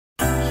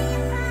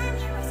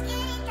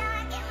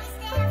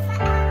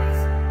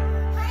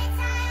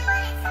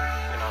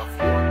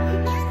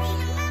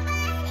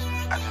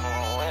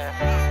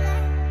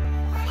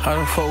How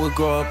the fuck we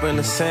grow up in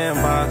the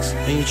sandbox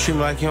and you treat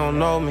me like you don't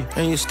know me,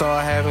 and you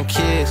start having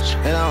kids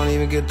and I don't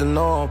even get to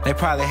know them. They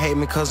probably hate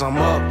me cause I'm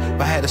up,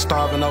 but I had to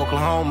starve in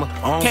Oklahoma.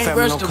 Own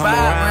family don't come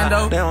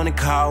around, they only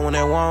call when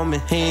they want me.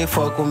 He ain't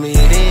fuck with me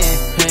then,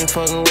 he ain't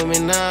fucking with me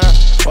now.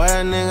 Why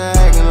that nigga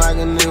acting like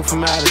a nigga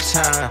from out of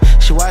town?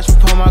 She watch me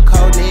put my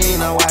codeine,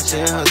 I watch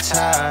it in her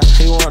time.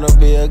 He wanna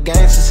be a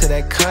gangster to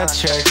that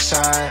contract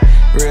sign.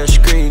 Real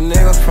street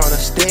nigga from the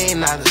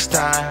steen, not the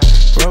style.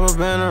 Rubber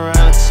band around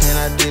the 10,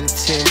 I did it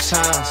 10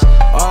 times.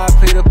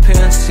 RIP the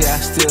PNC, I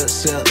still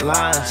sell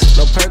lines.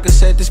 No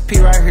Percocet, this P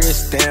right here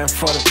stand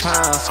for the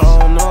pounds. I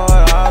don't know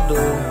what I'll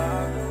do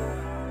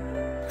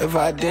if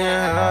I didn't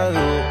have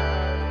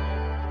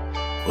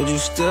you. Would you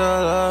still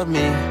love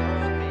me?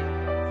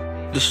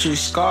 The street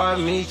scarred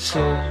me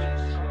too.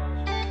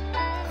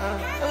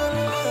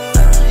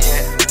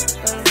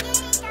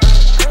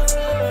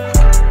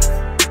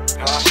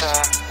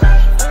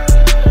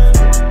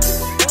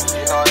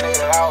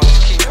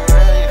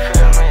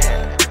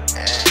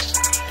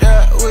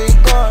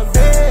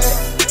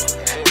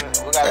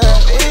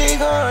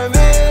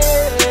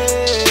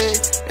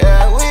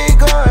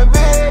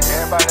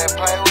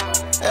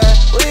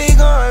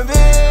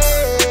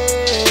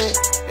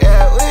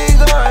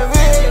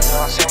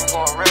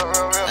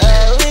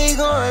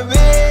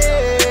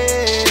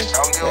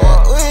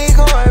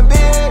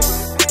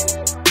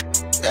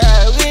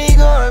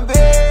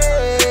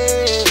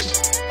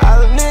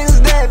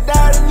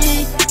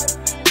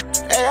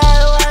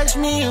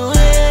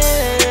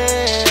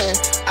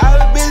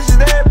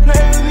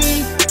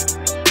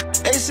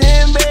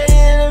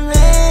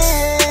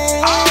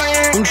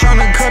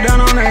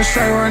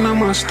 Right now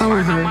my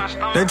stomach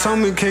hurt. They told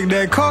me kick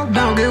that coke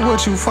down, get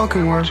what you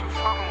fucking worth.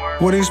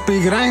 What he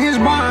speak, it ain't his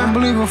mind,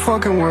 believe a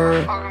fucking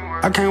word.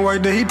 I can't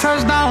wait till he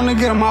touch down to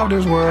get him off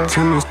this world.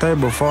 Tell me stay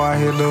before I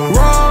hit the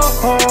road,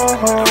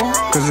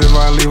 cause if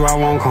I leave I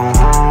won't come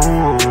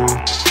home.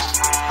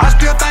 I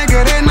still think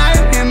of that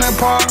night in the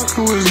park, it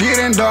was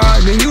getting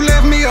dark, then you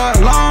left me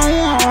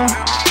alone.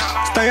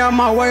 Stay out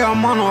my way,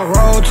 I'm on the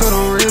road to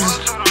them riches.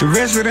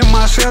 Invested in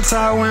my shelter,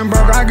 I went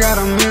broke, I got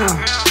a meal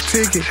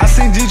ticket. I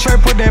seen G-Trey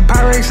put that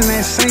Pyrex in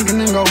that sink and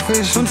then go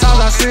fishing.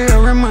 Sometimes I see a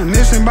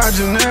reminiscing by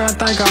Janelle, I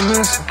think I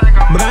miss it.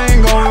 But I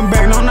ain't going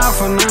back, no, not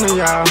for none of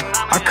y'all.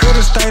 I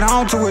could've stayed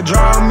home to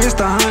withdraw,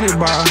 missed a 100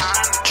 bar.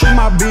 Treat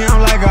my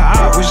BM like a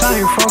op, wish I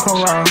ain't fuck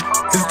around.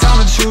 It's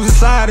time to choose a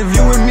side, if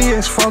you with me,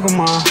 it's fuck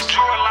 'em all.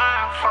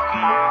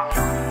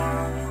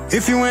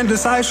 If you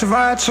indecisive,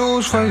 I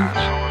choose for you.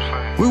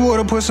 We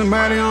would've put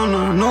somebody on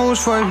the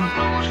news for you.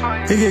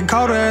 It get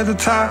colder at the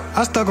top,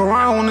 I stuck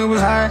around when it was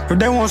high. If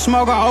they want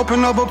smoke, I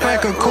open up a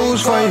pack of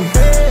cools for you. We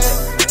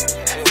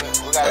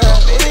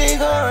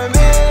going big,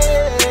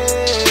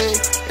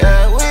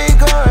 yeah, we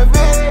going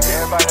big.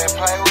 Everybody that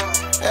play with me,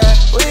 yeah,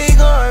 we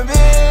going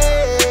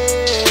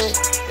big,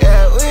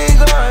 yeah, we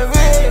going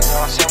big. You know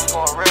what I'm saying, we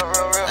going real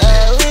big.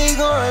 Yeah, we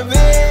going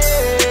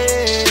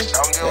big,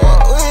 don't give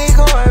up. We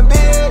going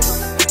big,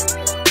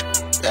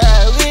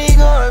 yeah, we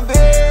going big.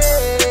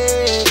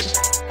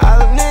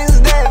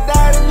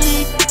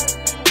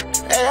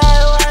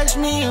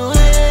 Me win.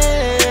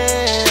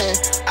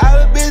 All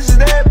the bitches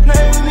that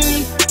play with me,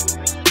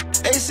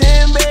 they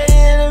send baby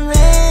in a man.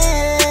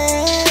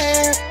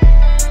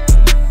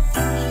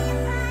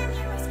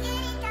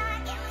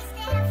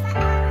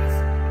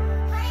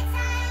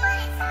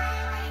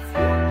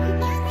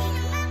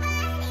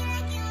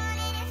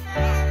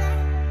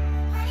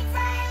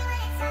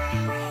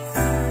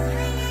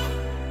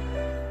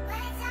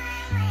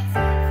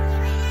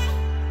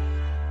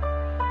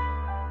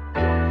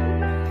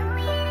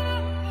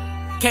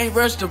 Can't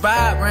rush the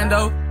vibe,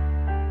 Rando.